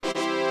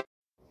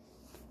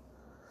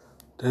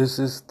This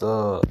is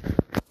the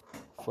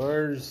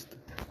first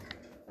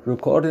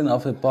recording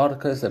of a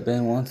podcast I've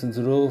been wanting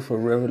to do for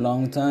a very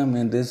long time,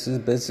 and this is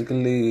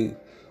basically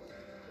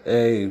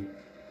a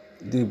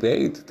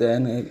debate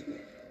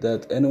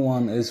that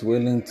anyone is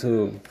willing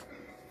to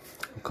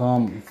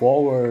come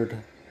forward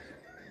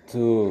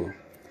to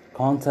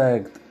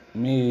contact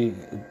me.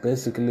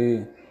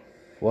 Basically,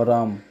 what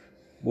I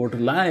would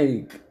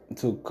like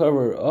to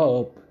cover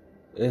up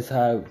is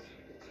have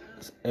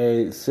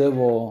a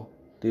civil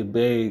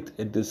debate,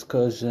 a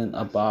discussion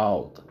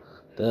about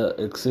the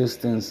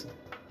existence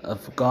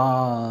of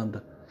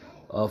God,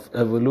 of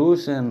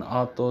evolution,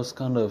 all those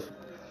kind of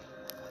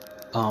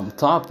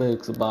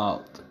topics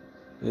about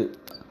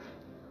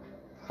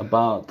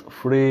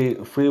free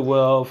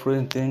will,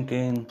 free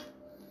thinking,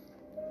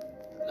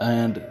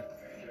 and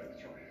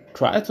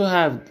try to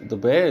have the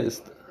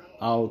best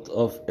out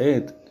of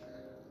it,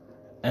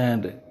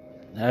 and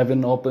have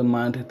an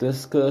open-minded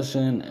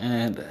discussion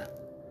and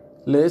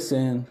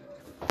listen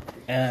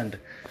and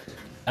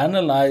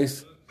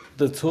analyze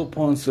the 2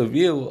 points of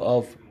view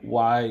of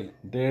why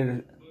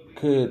there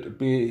could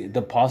be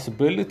the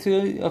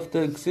possibility of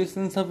the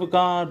existence of a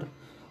God,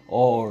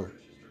 or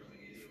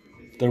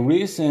the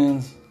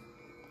reasons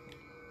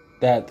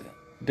that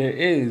there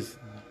is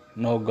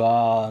no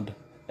God,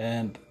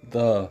 and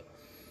the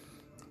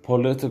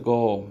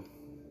political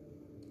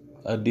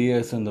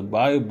ideas in the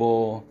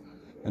Bible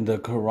and the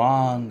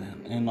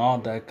Quran and all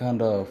that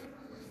kind of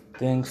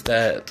things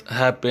that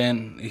have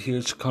been a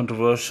huge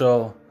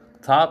controversial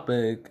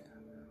topic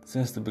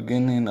since the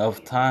beginning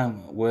of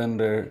time, when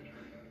the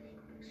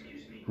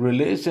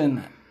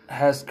religion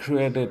has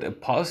created a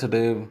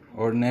positive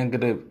or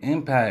negative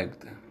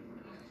impact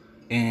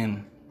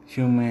in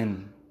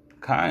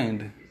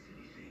humankind.